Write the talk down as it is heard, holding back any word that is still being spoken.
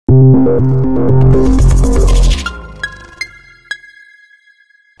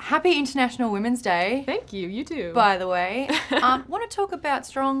Happy International Women's Day. Thank you, you too. By the way, want to talk about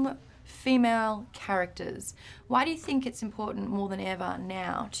strong female characters. Why do you think it's important more than ever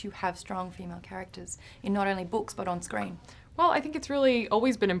now to have strong female characters in not only books but on screen? Well, I think it's really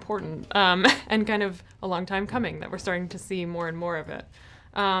always been important and kind of a long time coming that we're starting to see more and more of it.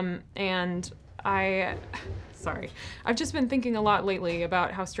 I've just been thinking a lot lately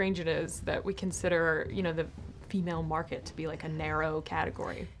about how strange it is that we consider, you know, the female market to be like a narrow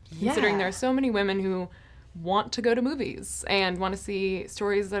category. Yeah. Considering there are so many women who want to go to movies and want to see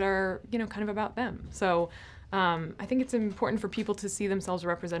stories that are, you know, kind of about them. So I think it's important for people to see themselves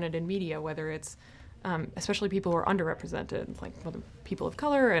represented in media, whether it's especially people who are underrepresented, like people of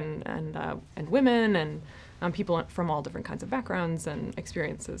color and women and people from all different kinds of backgrounds and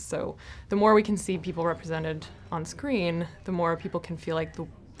experiences. So the more we can see people represented on screen, the more people can feel like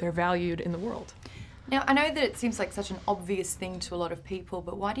they're valued in the world. Now, I know that it seems like such an obvious thing to a lot of people,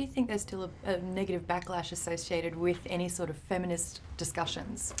 but why do you think there's still a negative backlash associated with any sort of feminist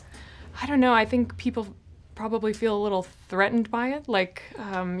discussions? I don't know. I think people probably feel a little threatened by it, like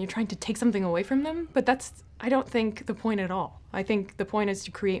you're trying to take something away from them, but that's, I don't think, the point at all. I think the point is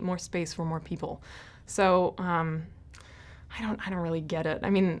to create more space for more people. So I don't really get it. I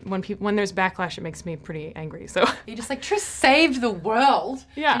mean, when there's backlash, it makes me pretty angry. So you're just like, Trish saved the world,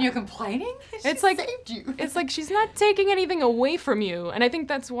 yeah, and you're complaining? It's like, saved you. It's like she's not taking anything away from you, and I think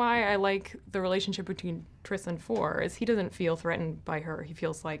that's why I like the relationship between Triss and Four. Is he doesn't feel threatened by her. He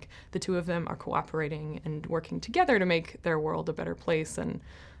feels like the two of them are cooperating and working together to make their world a better place, and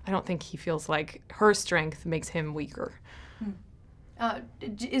I don't think he feels like her strength makes him weaker.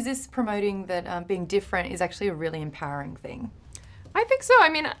 Is this promoting that being different is actually a really empowering thing? I think so. I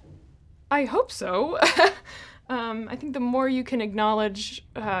mean, I hope so. I think the more you can acknowledge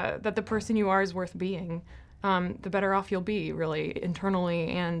that the person you are is worth being, the better off you'll be, really, internally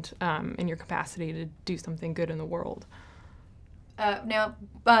and in your capacity to do something good in the world. Now,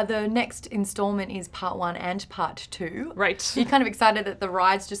 the next installment is part 1 and part 2. Right. You're kind of excited that the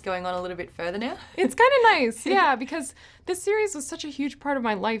ride's just going on a little bit further now? It's kind of nice, yeah, because this series was such a huge part of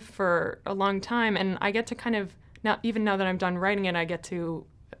my life for a long time, and I get to kind of, even now that I'm done writing it, I get to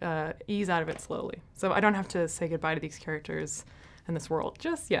ease out of it slowly. So I don't have to say goodbye to these characters and this world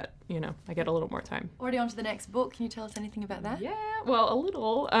just yet, you know. I get a little more time. Already on to the next book. Can you tell us anything about that? Yeah, well, a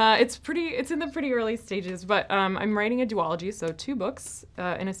little. It's in the pretty early stages, but I'm writing a duology, so 2 books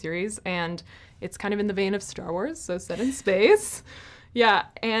in a series, and it's kind of in the vein of Star Wars, so set in space. Yeah,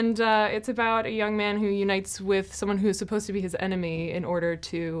 and it's about a young man who unites with someone who is supposed to be his enemy in order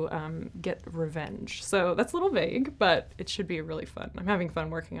to get revenge. So that's a little vague, but it should be really fun. I'm having fun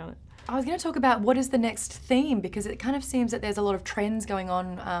working on it. I was going to talk about what is the next theme, because it kind of seems that there's a lot of trends going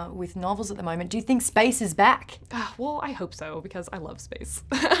on with novels at the moment. Do you think space is back? Well, I hope so, because I love space,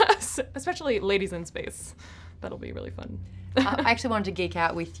 especially ladies in space. That'll be really fun. I actually wanted to geek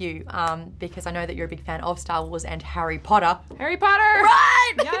out with you because I know that you're a big fan of Star Wars and Harry Potter. Harry Potter!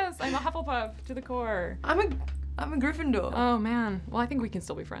 Right! Yes, I'm a Hufflepuff to the core. I'm a Gryffindor. Oh man, well I think we can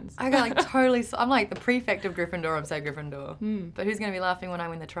still be friends. I got like totally, I'm like the prefect of Gryffindor, I'm saying Gryffindor. But who's gonna be laughing when I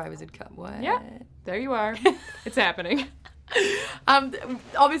win the Triwizard Cup? What? Yeah, there you are. It's happening.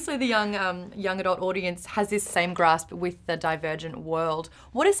 Obviously the young adult audience has this same grasp with the divergent world.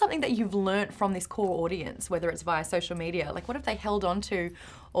 What is something that you've learnt from this core audience, whether it's via social media? Like what have they held on to,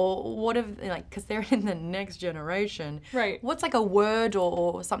 or what have, like, because they're in the next generation. Right. What's like a word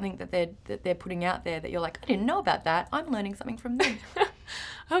or something that they're putting out there that you're like, I didn't know about that. I'm learning something from them.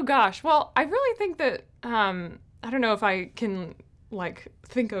 Oh gosh, well I really think that, I don't know if I can like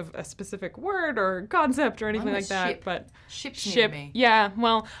think of a specific word or concept or anything like that, but ship. Yeah,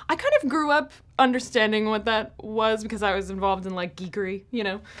 well, I kind of grew up understanding what that was because I was involved in like geekery, you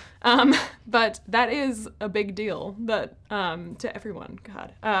know. But that is a big deal that to everyone,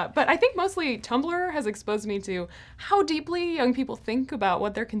 God. But I think mostly Tumblr has exposed me to how deeply young people think about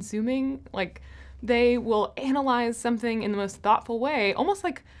what they're consuming. Like they will analyze something in the most thoughtful way, almost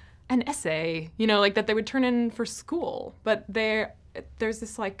like an essay, you know, like that they would turn in for school. But there's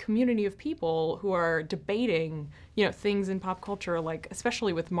this like community of people who are debating, you know, things in pop culture, like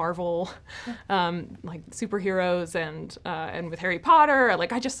especially with Marvel, like superheroes and with Harry Potter.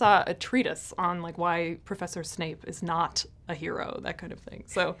 Like I just saw a treatise on like why Professor Snape is not a hero, that kind of thing.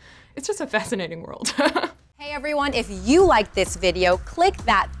 So it's just a fascinating world. Hey everyone, if you liked this video, click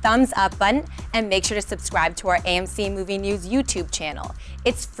that thumbs up button and make sure to subscribe to our AMC Movie News YouTube channel.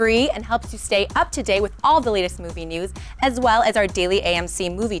 It's free and helps you stay up to date with all the latest movie news, as well as our daily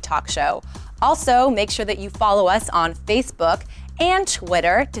AMC movie talk show. Also, make sure that you follow us on Facebook and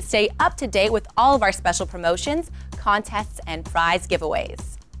Twitter to stay up to date with all of our special promotions, contests, and prize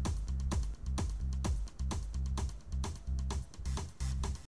giveaways.